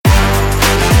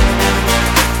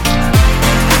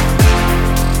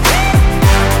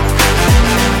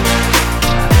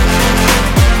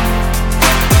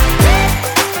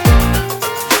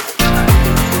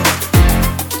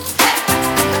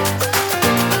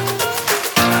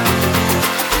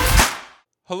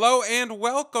Hello and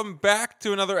welcome back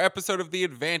to another episode of The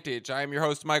Advantage. I am your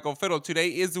host, Michael Fiddle. Today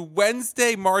is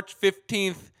Wednesday, March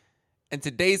 15th, and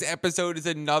today's episode is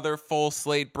another full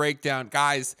slate breakdown.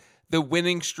 Guys, the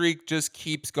winning streak just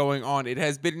keeps going on. It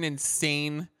has been an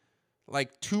insane,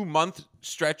 2-month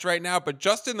stretch right now, but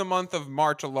just in the month of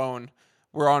March alone,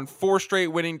 we're on 4 straight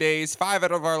winning days, 5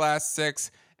 out of our last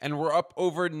 6, and we're up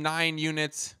over 9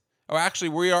 units. Oh, actually,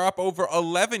 we are up over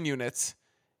 11 units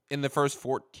in the first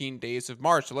 14 days of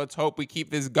March. So let's hope we keep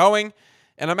this going.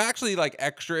 And I'm actually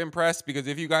extra impressed because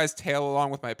if you guys tail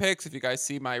along with my picks, if you guys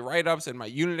see my write-ups and my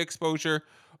unit exposure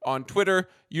on Twitter,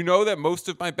 you know that most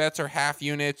of my bets are half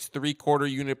units,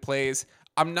 3/4 unit plays.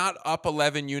 I'm not up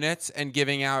 11 units and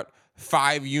giving out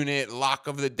 5-unit lock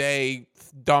of the day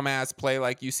dumbass play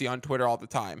like you see on Twitter all the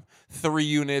time. 3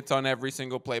 units on every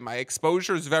single play. My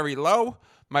exposure is very low.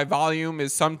 My volume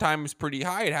is sometimes pretty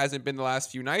high. It hasn't been the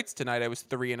last few nights. Tonight I was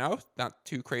 3-0, not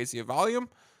too crazy a volume.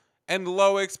 And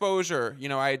low exposure.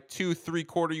 I had 2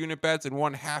 3/4 unit bets and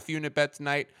 1 half unit bet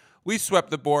tonight. We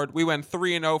swept the board. We went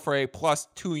 3-0 for a plus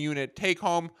 2 unit take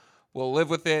home. We'll live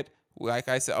with it. Like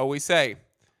I always say,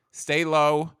 stay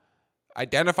low.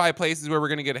 Identify places where we're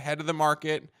going to get ahead of the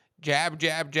market. Jab,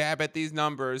 jab, jab at these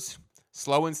numbers.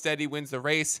 Slow and steady wins the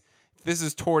race. If this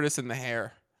is tortoise in the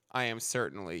hare, I am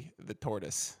certainly the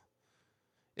tortoise.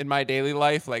 In my daily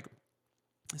life,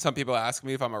 some people ask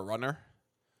me if I'm a runner.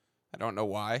 I don't know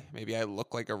why. Maybe I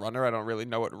look like a runner. I don't really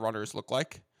know what runners look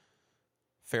like.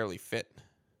 Fairly fit.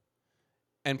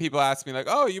 And people ask me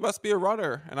oh, you must be a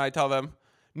runner. And I tell them,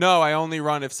 no, I only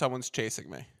run if someone's chasing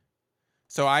me.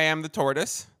 So I am the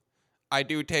tortoise. I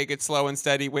do take it slow and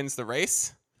steady wins the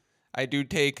race. I do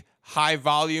take high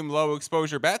volume, low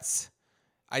exposure bets.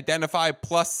 Identify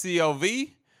plus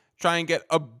CLV. Try and get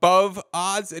above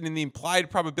odds and in the implied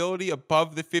probability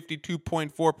above the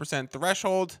 52.4%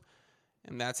 threshold.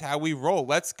 And that's how we roll.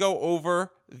 Let's go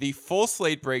over the full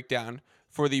slate breakdown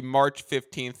for the March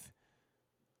 15th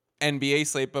NBA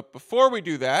slate. But before we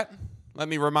do that, let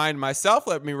me remind myself,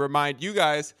 let me remind you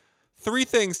guys 3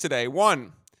 things today.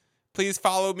 1, please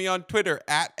follow me on Twitter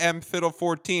at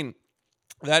mfiddle14.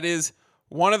 That is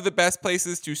one of the best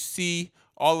places to see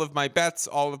all of my bets,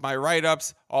 all of my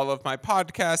write-ups, all of my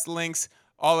podcast links,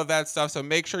 all of that stuff. So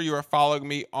make sure you are following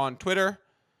me on Twitter.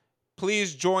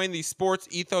 Please join the Sports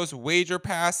Ethos Wager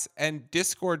Pass and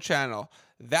Discord channel.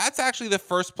 That's actually the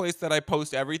first place that I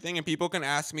post everything, and people can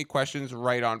ask me questions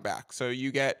right on back. So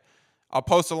I'll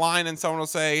post a line and someone will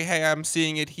say, hey, I'm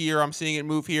seeing it here, I'm seeing it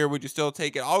move here, would you still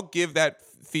take it? I'll give that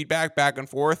feedback back and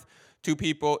forth to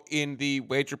people in the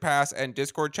Wager Pass and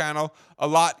Discord channel a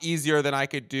lot easier than I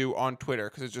could do on Twitter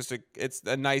because it's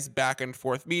a nice back and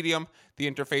forth medium. The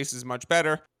interface is much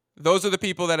better. Those are the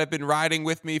people that have been riding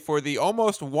with me for the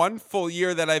almost 1 full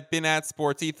year that I've been at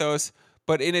Sports Ethos.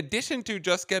 But in addition to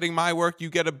just getting my work, you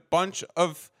get a bunch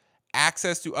of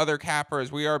access to other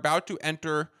cappers. We are about to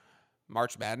enter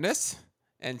March Madness,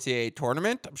 NCAA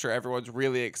tournament. I'm sure everyone's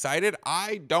really excited.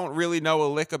 I don't really know a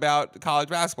lick about college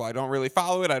basketball. I don't really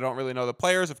follow it. I don't really know the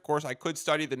players. Of course, I could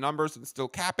study the numbers and still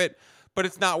cap it, but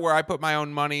it's not where I put my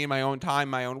own money, my own time,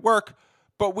 my own work.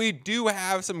 But we do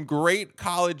have some great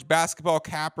college basketball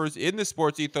cappers in the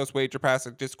Sports Ethos Wager Pass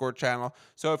and Discord channel.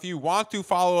 So if you want to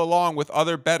follow along with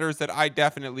other bettors that I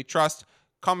definitely trust,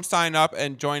 come sign up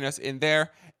and join us in there.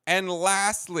 And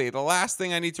lastly, the last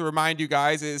thing I need to remind you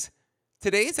guys is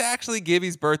today's actually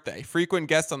Gibby's birthday. Frequent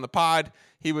guest on the pod.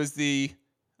 He was the,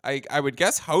 I would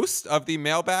guess, host of the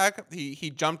mailbag. He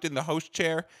jumped in the host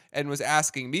chair and was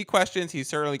asking me questions. He's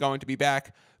certainly going to be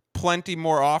back plenty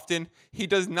more often. He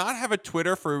does not have a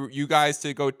Twitter for you guys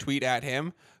to go tweet at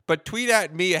him, but tweet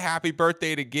at me a happy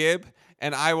birthday to Gib,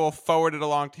 and I will forward it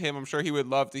along to him. I'm sure he would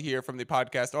love to hear from the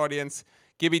podcast audience.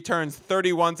 Gibby turns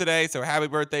 31 today, so happy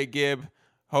birthday, Gib.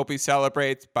 Hope he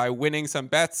celebrates by winning some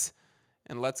bets.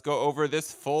 And let's go over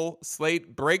this full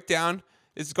slate breakdown.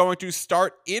 This is going to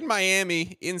start in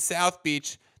Miami, in South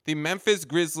Beach. The Memphis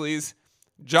Grizzlies.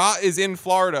 Ja is in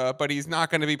Florida, but he's not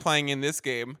going to be playing in this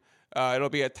game. It'll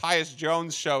be a Tyus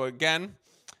Jones show again,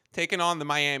 taking on the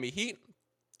Miami Heat.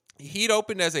 Heat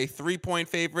opened as a 3-point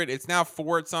favorite. It's now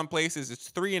 4 at some places.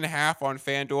 It's 3.5 on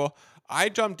FanDuel. I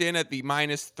jumped in at the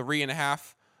minus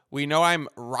 3.5. We know I'm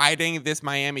riding this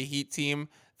Miami Heat team.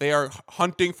 They are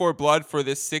hunting for blood for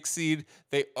this 6th seed.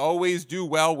 They always do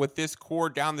well with this core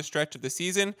down the stretch of the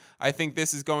season. I think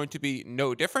this is going to be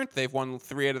no different. They've won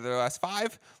 3 out of their last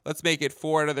 5. Let's make it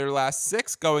 4 out of their last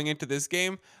 6 going into this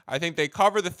game. I think they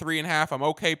cover the 3.5. I'm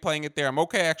okay playing it there. I'm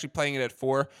okay actually playing it at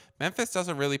 4. Memphis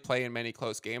doesn't really play in many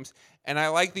close games. And I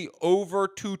like the over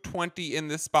 220 in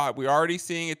this spot. We're already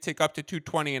seeing it tick up to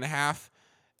 220.5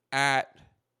 at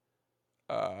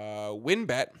win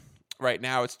bet right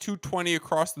now. It's 220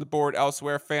 across the board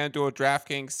elsewhere. FanDuel,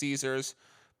 DraftKings, Caesars,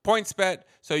 PointsBet.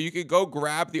 So you could go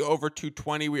grab the over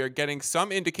 220. We are getting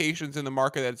some indications in the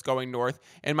market that it's going north.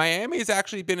 And Miami has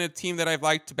actually been a team that I've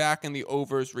liked back in the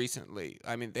overs recently.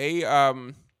 I mean, they are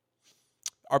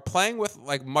playing with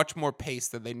like much more pace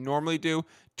than they normally do.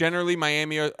 Generally,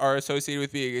 Miami are associated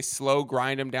with being a slow,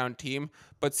 grind them down team.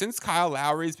 But since Kyle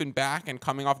Lowry's been back and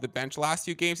coming off the bench last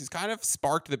few games, he's kind of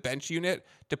sparked the bench unit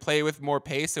to play with more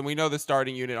pace. And we know the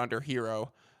starting unit under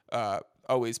Hero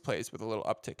always plays with a little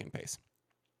uptick in pace.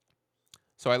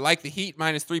 So I like the Heat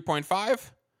minus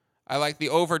 3.5. I like the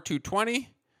over 220.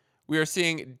 We are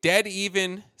seeing dead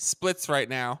even splits right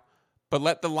now, but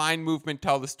let the line movement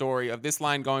tell the story of this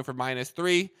line going from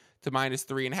 -3 to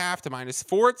 -3.5 to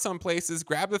 -4 at some places.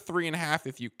 Grab the 3.5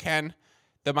 if you can.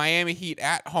 The Miami Heat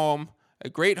at home, a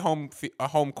great home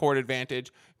court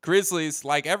advantage. Grizzlies,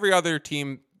 like every other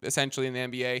team essentially in the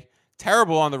NBA,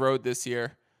 terrible on the road this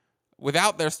year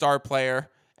without their star player.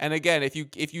 And again,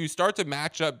 if you start to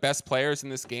match up best players in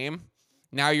this game,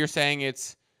 now you're saying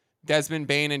it's Desmond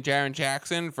Bane and Jaren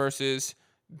Jackson versus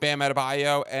Bam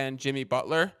Adebayo and Jimmy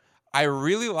Butler. I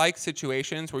really like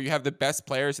situations where you have the best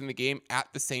players in the game at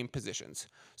the same positions.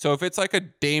 So if it's like a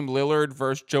Dame Lillard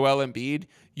versus Joel Embiid,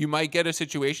 you might get a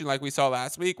situation like we saw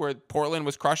last week where Portland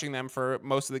was crushing them for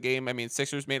most of the game. I mean,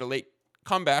 Sixers made a late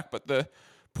comeback, but the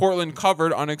Portland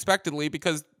covered unexpectedly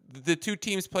because the two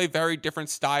teams play very different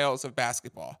styles of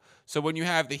basketball. So when you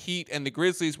have the Heat and the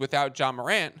Grizzlies without Ja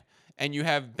Morant, and you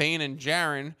have Bane and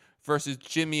Jaren versus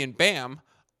Jimmy and Bam,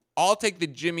 I'll take the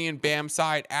Jimmy and Bam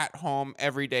side at home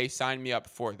every day. Sign me up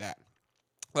for that.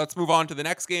 Let's move on to the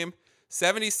next game.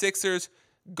 76ers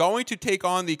going to take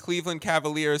on the Cleveland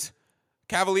Cavaliers.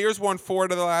 Cavaliers won 4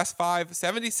 out of the last 5.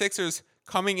 76ers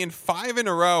coming in 5 in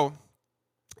a row.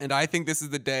 And I think this is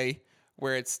the day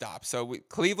where it stops. So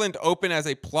Cleveland open as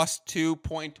a +2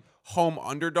 point home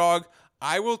underdog.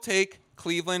 I will take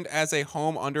Cleveland as a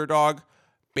home underdog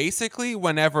basically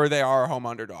whenever they are a home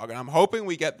underdog. And I'm hoping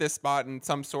we get this spot in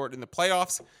some sort in the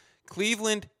playoffs.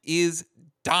 Cleveland is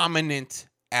dominant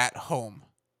at home.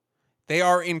 They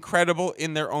are incredible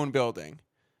in their own building.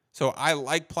 So I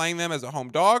like playing them as a home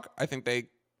dog. I think they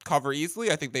cover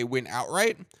easily. I think they win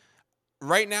outright.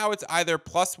 Right now it's either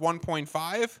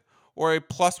 +1.5 or a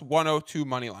 +102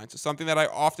 money line. So something that I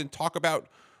often talk about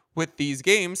with these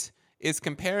games is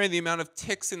comparing the amount of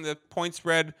ticks in the point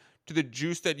spread to the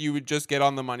juice that you would just get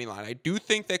on the money line. I do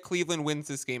think that Cleveland wins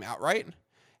this game outright.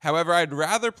 However, I'd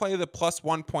rather play the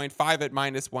 +1.5 at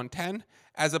 -110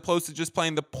 as opposed to just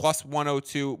playing the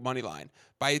 +102 money line.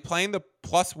 By playing the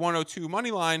 +102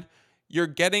 money line, you're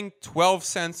getting 12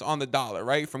 cents on the dollar,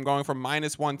 right? From going from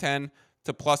 -110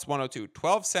 to +102.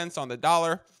 12 cents on the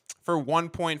dollar for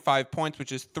 1.5 points,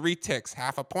 which is 3 ticks.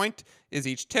 Half a point is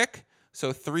each tick.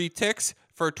 So 3 ticks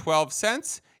for 12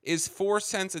 cents is 4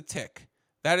 cents a tick.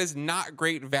 That is not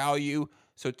great value.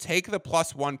 So take the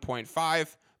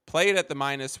 +1.5, play it at the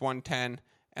 -110,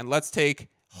 and let's take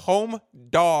home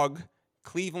dog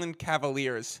Cleveland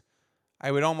Cavaliers.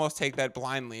 I would almost take that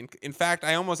blindly. In fact,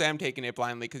 I almost am taking it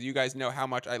blindly because you guys know how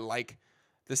much I like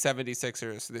the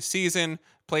 76ers this season.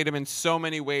 Played them in so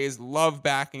many ways. Love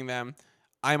backing them.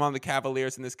 I'm on the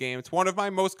Cavaliers in this game. It's one of my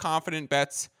most confident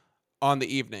bets on the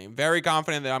evening. Very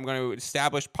confident that I'm going to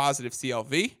establish positive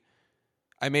CLV.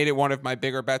 I made it one of my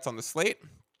bigger bets on the slate.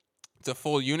 It's a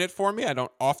full unit for me. I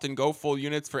don't often go full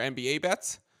units for NBA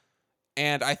bets.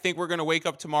 And I think we're going to wake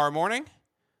up tomorrow morning.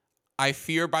 I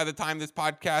fear by the time this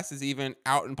podcast is even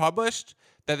out and published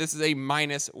that this is a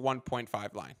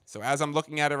 -1.5 line. So as I'm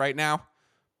looking at it right now,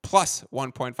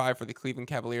 +1.5 for the Cleveland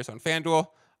Cavaliers on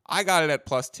FanDuel. I got it at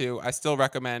 +2. I still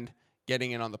recommend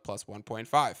getting in on the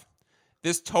 +1.5.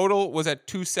 This total was at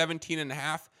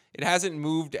 217.5. It hasn't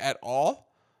moved at all.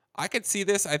 I could see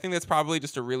this. I think that's probably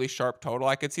just a really sharp total.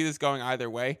 I could see this going either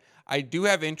way. I do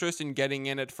have interest in getting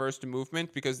in at first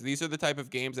movement because these are the type of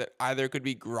games that either could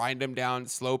be grind them down,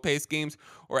 slow pace games,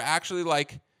 or actually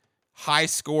like high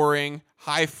scoring,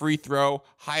 high free throw,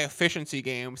 high efficiency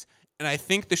games. And I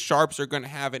think the sharps are going to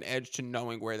have an edge to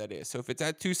knowing where that is. So if it's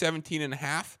at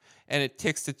 217.5 and it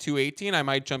ticks to 218, I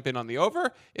might jump in on the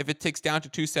over. If it ticks down to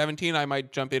 217, I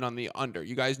might jump in on the under.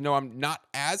 You guys know I'm not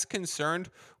as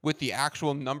concerned with the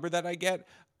actual number that I get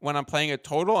when I'm playing a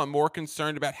total. I'm more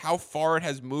concerned about how far it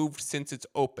has moved since it's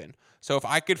open. So if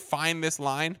I could find this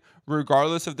line,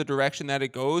 regardless of the direction that it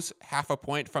goes, half a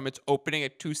point from its opening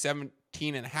at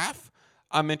 217.5,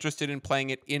 I'm interested in playing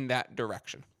it in that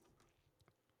direction.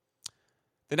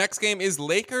 The next game is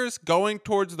Lakers going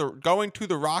to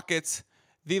the Rockets.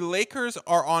 The Lakers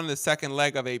are on the second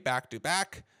leg of a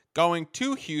back-to-back, going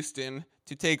to Houston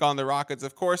to take on the Rockets.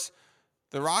 Of course,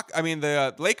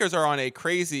 the Lakers are on a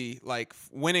crazy,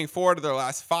 winning 4 to their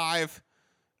last 5.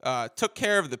 Took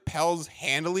care of the Pels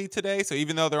handily today. So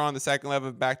even though they're on the second leg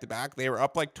of back-to-back, they were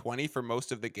up 20 for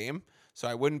most of the game. So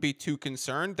I wouldn't be too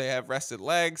concerned. They have rested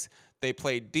legs. They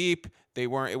played deep. It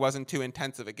wasn't too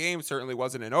intense of a game. Certainly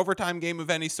wasn't an overtime game of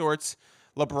any sorts.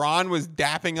 LeBron was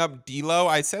dapping up D'Lo.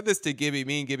 I said this to Gibby.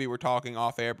 Me and Gibby were talking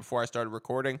off air before I started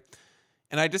recording.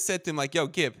 And I just said to him, yo,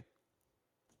 Gib,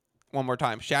 one more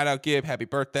time. Shout out Gib. Happy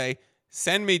birthday.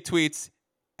 Send me tweets.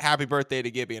 Happy birthday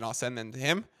to Gibby, and I'll send them to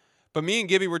him. But me and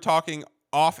Gibby were talking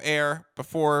off air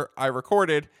before I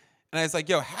recorded. And I was like,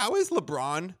 how is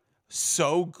LeBron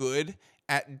so good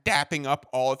at dapping up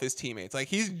all of his teammates?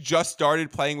 He's just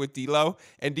started playing with D'Lo,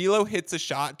 and D'Lo hits a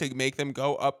shot to make them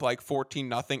go up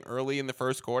 14-0 early in the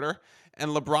first quarter.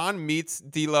 And LeBron meets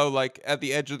D'Lo at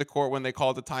the edge of the court when they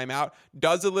called the timeout,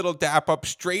 does a little dap up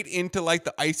straight into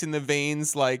the ice in the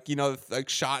veins,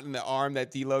 shot in the arm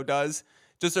that D'Lo does.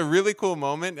 Just a really cool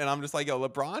moment. And I'm just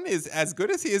LeBron is as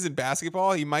good as he is in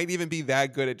basketball. He might even be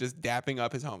that good at just dapping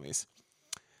up his homies.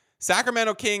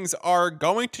 Sacramento Kings are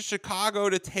going to Chicago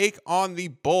to take on the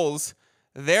Bulls.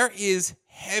 There is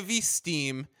heavy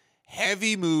steam,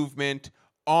 heavy movement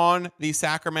on the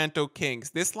Sacramento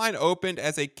Kings. This line opened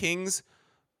as a Kings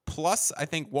plus, I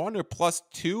think, 1 or plus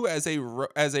 2 as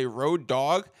a road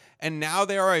dog, and now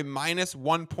they are a minus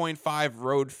 1.5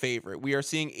 road favorite. We are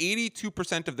seeing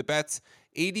 82% of the bets,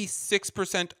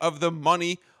 86% of the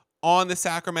money on the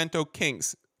Sacramento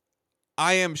Kings.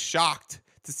 I am shocked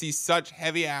to see such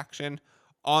heavy action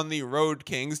on the road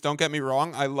Kings. Don't get me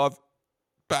wrong. I love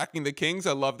backing the Kings.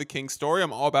 I love the Kings story.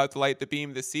 I'm all about to light the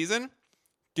beam this season.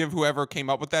 Give whoever came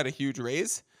up with that a huge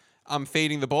raise. I'm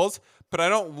fading the Bulls, but I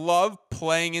don't love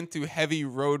playing into heavy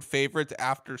road favorites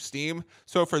after steam.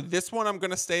 So for this one, I'm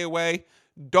going to stay away.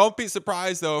 Don't be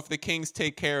surprised, though, if the Kings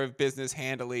take care of business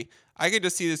handily. I could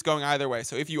just see this going either way.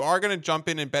 So if you are going to jump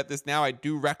in and bet this now, I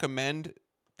do recommend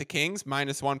the Kings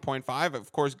minus 1.5.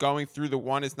 Of course, going through the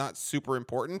 1 is not super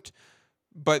important,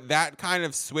 but that kind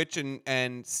of switch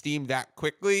and steam that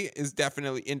quickly is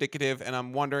definitely indicative. And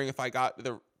I'm wondering if I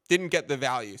didn't get the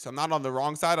value. So I'm not on the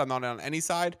wrong side. I'm not on any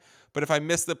side. But if I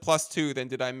missed the plus 2, then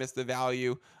did I miss the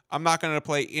value? I'm not going to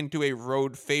play into a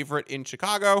road favorite in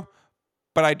Chicago,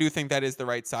 but I do think that is the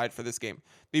right side for this game.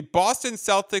 The Boston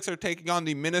Celtics are taking on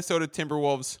the Minnesota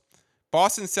Timberwolves.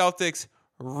 Boston Celtics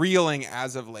reeling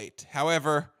as of late.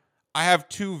 However, I have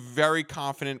 2 very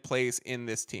confident plays in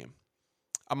this team.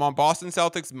 I'm on Boston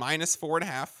Celtics minus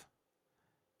 4.5,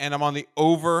 and I'm on the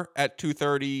over at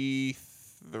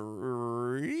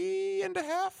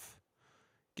 233.5.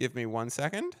 Give me 1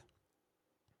 second.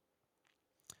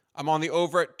 I'm on the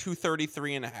over at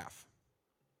 233.5.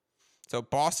 So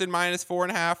Boston minus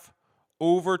 4.5,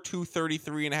 over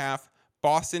 233.5.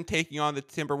 Boston taking on the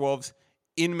Timberwolves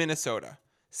in Minnesota.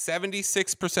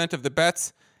 76% of the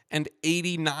bets and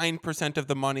 89% of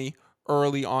the money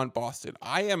early on Boston.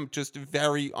 I am just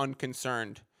very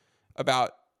unconcerned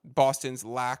about Boston's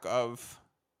lack of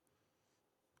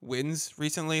wins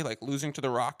recently, losing to the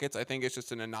Rockets. I think it's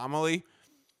just an anomaly.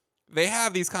 They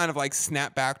have these kind of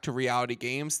snap back to reality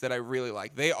games that I really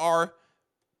like. They are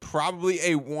probably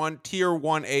a tier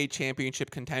 1A championship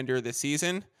contender this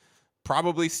season.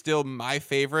 Probably still my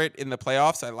favorite in the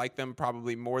playoffs. I like them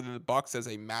probably more than the Bucks as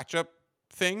a matchup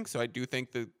thing. So I do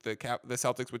think the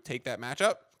Celtics would take that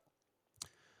matchup.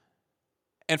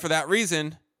 And for that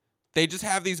reason, they just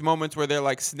have these moments where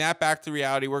they're snap back to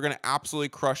reality. We're going to absolutely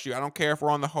crush you. I don't care if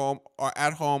we're on the home or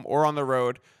at home or on the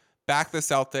road. Back the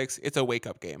Celtics. It's a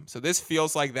wake-up game. So this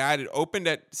feels like that. It opened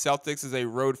at Celtics as a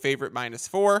road favorite minus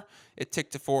 4. It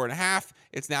ticked to 4.5.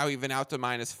 It's now even out to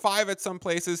minus 5 at some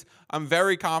places. I'm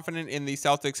very confident in the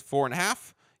Celtics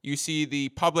 4.5. You see the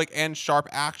public and sharp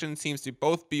action seems to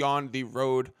both be on the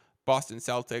road Boston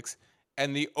Celtics.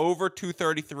 And the over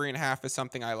 233.5 is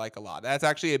something I like a lot. That's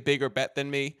actually a bigger bet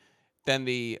than the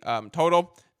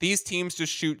total. These teams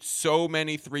just shoot so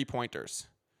many three-pointers.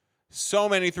 So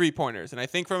many three-pointers. And I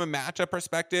think from a matchup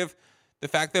perspective, the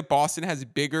fact that Boston has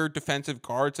bigger defensive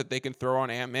guards that they can throw on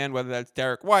Ant-Man, whether that's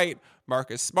Derek White,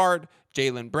 Marcus Smart,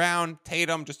 Jaylen Brown,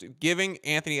 Tatum, just giving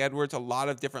Anthony Edwards a lot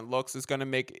of different looks is going to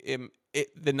make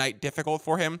the night difficult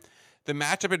for him. The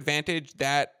matchup advantage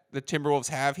that the Timberwolves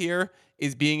have here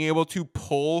is being able to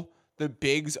pull the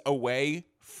bigs away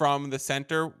from the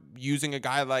center using a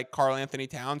guy like Karl Anthony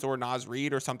Towns or Naz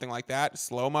Reid or something like that,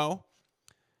 slow-mo.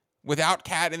 Without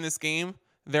Cat in this game,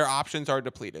 their options are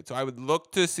depleted. So I would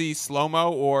look to see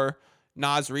slow-mo or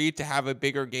Naz Reid to have a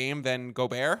bigger game than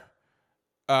Gobert.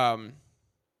 And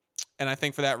I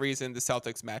think for that reason, the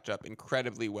Celtics match up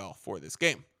incredibly well for this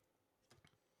game.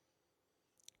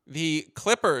 the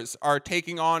Clippers are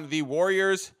taking on the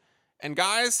Warriors. And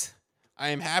guys, I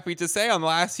am happy to say on the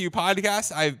last few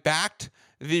podcasts, I've backed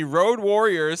the Road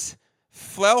Warriors,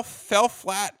 fell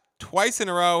flat twice in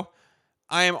a row.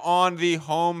 I am on the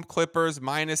home Clippers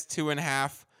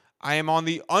 -2.5. I am on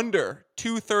the under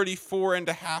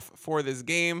 234.5 for this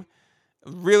game.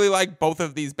 Really like both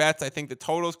of these bets. I think the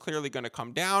total is clearly going to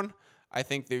come down. I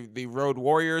think the Road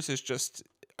Warriors is just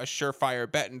a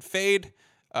surefire bet and fade.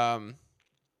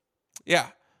 Yeah,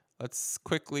 let's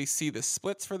quickly see the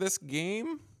splits for this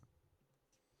game.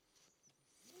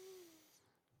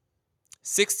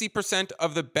 60%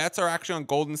 of the bets are actually on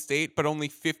Golden State, but only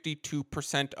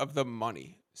 52% of the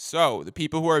money. So the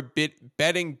people who are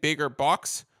betting bigger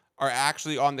bucks are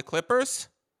actually on the Clippers.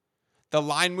 The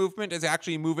line movement is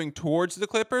actually moving towards the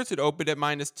Clippers. It opened at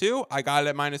 -2. I got it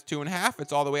at -2.5.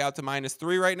 It's all the way out to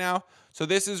 -3 right now. So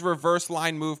this is reverse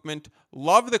line movement.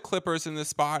 Love the Clippers in this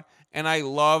spot, and I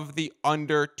love the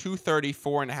under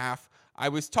 234.5. I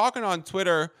was talking on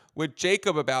Twitter with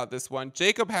Jacob about this one.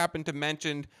 Jacob happened to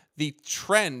mention the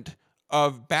trend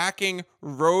of backing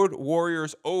Road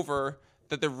Warriors over,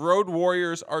 that the Road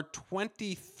Warriors are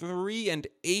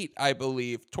 23-8, I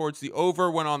believe, towards the over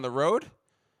when on the road.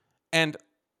 And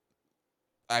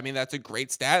I mean, that's a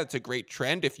great stat. It's a great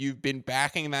trend. If you've been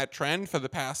backing that trend for the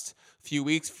past few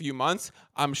weeks, few months,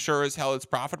 I'm sure as hell it's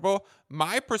profitable.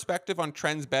 My perspective on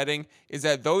trends betting is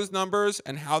that those numbers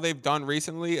and how they've done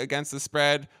recently against the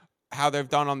spread, how they've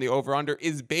done on the over-under,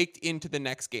 is baked into the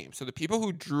next game. So the people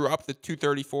who drew up the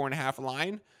 234.5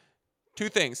 line, two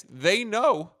things. They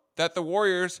know that the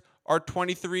Warriors are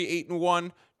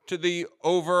 23-8-1 to the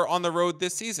over on the road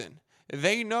this season.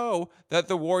 They know that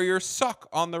the Warriors suck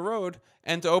on the road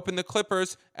and to open the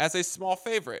Clippers as a small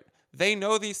favorite. They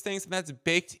know these things, and that's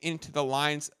baked into the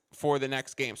lines for the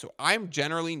next game. So I'm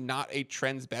generally not a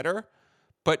trends better,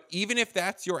 but even if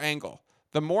that's your angle,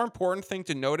 the more important thing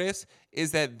to notice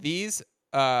is that these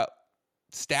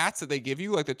stats that they give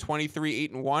you, like the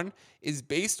 23-8-1, is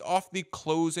based off the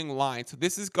closing line. So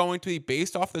this is going to be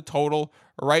based off the total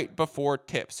right before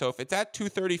tip. So if it's at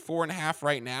 234.5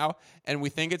 right now, and we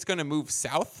think it's going to move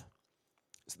south,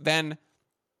 then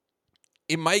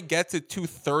it might get to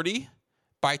 230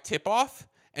 by tip off.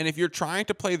 And if you're trying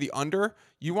to play the under,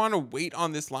 you want to wait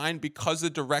on this line because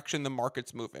of the direction the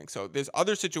market's moving. So there's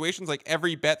other situations, like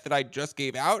every bet that I just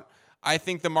gave out, I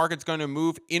think the market's going to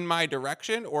move in my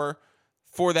direction, or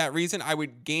for that reason, I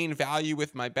would gain value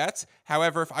with my bets.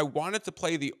 However, if I wanted to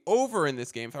play the over in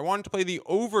this game, if I wanted to play the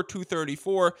over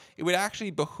 234, it would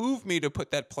actually behoove me to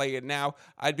put that play in now.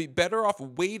 I'd be better off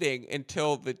waiting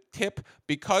until the tip,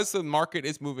 because the market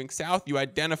is moving south. You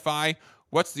identify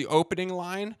what's the opening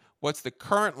line, what's the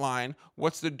current line,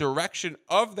 what's the direction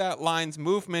of that line's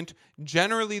movement.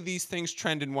 Generally, these things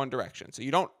trend in one direction. So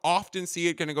you don't often see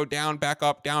it going to go down, back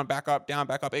up, down, back up, down,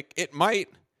 back up. It might.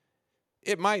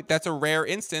 That's a rare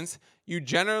instance. You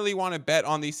generally want to bet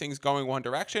on these things going one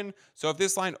direction. So if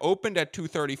this line opened at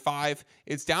 235,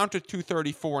 it's down to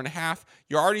 234.5.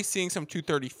 You're already seeing some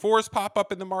 234s pop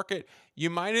up in the market. You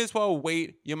might as well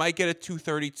wait. You might get a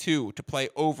 232 to play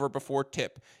over before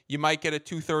tip. You might get a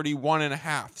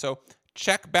 231.5. So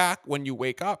check back when you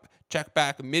wake up. Check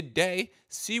back midday.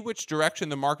 See which direction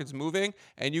the market's moving,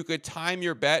 and you could time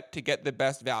your bet to get the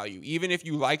best value. Even if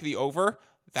you like the over,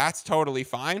 that's totally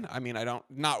fine. I mean,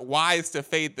 not wise to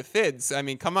fade the fids. I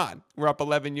mean, come on. We're up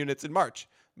 11 units in March.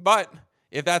 But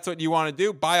if that's what you want to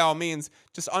do, by all means,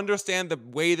 just understand the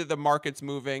way that the market's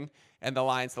moving and the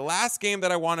lines. The last game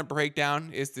that I want to break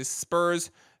down is this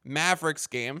Spurs-Mavericks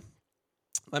game.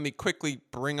 Let me quickly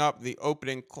bring up the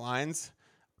opening lines.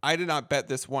 I did not bet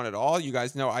this one at all. You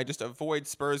guys know I just avoid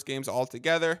Spurs games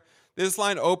altogether. This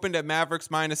line opened at Mavericks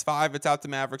 -5. It's out to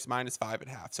Mavericks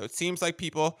 -5.5. So it seems like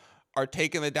people are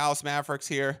taking the Dallas Mavericks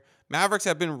here. Mavericks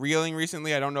have been reeling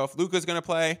recently. I don't know if Luka's going to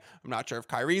play. I'm not sure if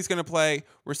Kyrie's going to play.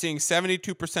 We're seeing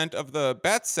 72% of the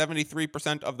bets,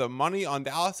 73% of the money on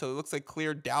Dallas. So it looks like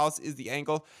clear Dallas is the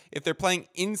angle. If they're playing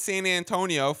in San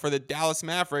Antonio for the Dallas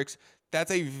Mavericks,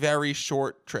 that's a very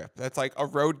short trip. That's like a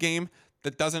road game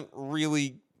that doesn't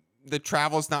really, the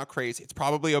travel's not crazy. It's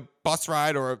probably a bus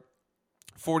ride or a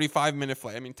 45-minute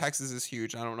flight. I mean, Texas is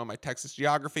huge. I don't know my Texas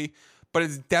geography, but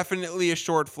it's definitely a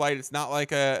short flight. It's not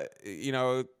like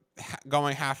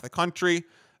going half the country.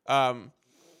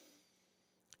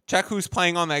 Check who's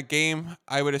playing on that game.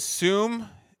 I would assume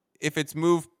if it's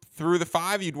moved through the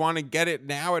 5, you'd want to get it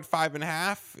now at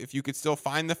 5.5. If you could still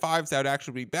find the 5s, that would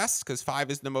actually be best, because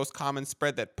 5 is the most common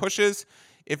spread that pushes.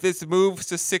 If this moves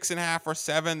to 6.5 or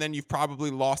 7, then you've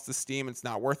probably lost the steam. It's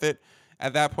not worth it.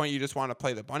 At that point, you just want to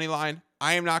play the money line.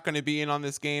 I am not going to be in on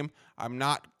this game. I'm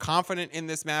not confident in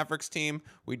this Mavericks team.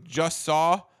 We just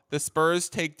saw the Spurs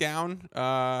take down,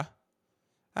 I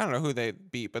don't know who they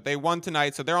beat, but they won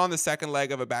tonight. So they're on the second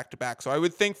leg of a back-to-back. So I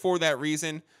would think for that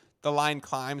reason, the line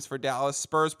climbs for Dallas.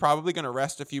 Spurs probably going to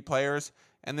rest a few players,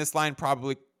 and this line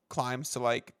probably climbs to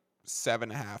like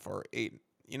 7.5 or 8.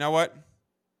 You know what?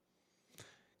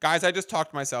 Guys, I just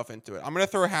talked myself into it. I'm going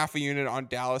to throw half a unit on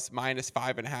Dallas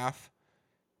 -5.5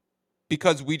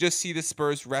 because we just see the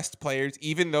Spurs rest players,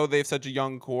 even though they have such a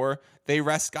young core. They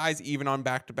rest guys even on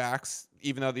back-to-backs,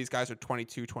 even though these guys are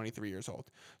 22, 23 years old.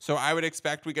 So I would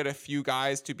expect we get a few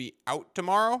guys to be out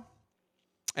tomorrow.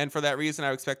 And for that reason, I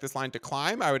would expect this line to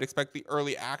climb. I would expect the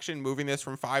early action, moving this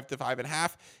from 5 to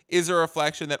 5.5, is a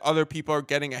reflection that other people are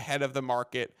getting ahead of the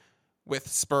market with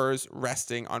Spurs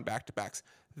resting on back-to-backs.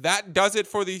 That does it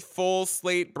for the full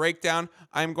slate breakdown.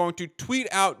 I'm going to tweet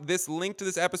out this link to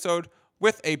this episode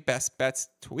with a best bets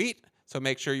tweet. So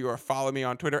make sure you are following me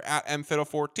on Twitter at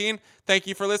mfiddle14. Thank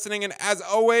you for listening. And as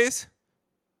always,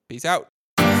 peace out.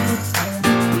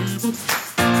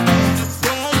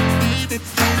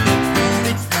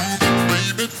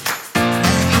 Baby.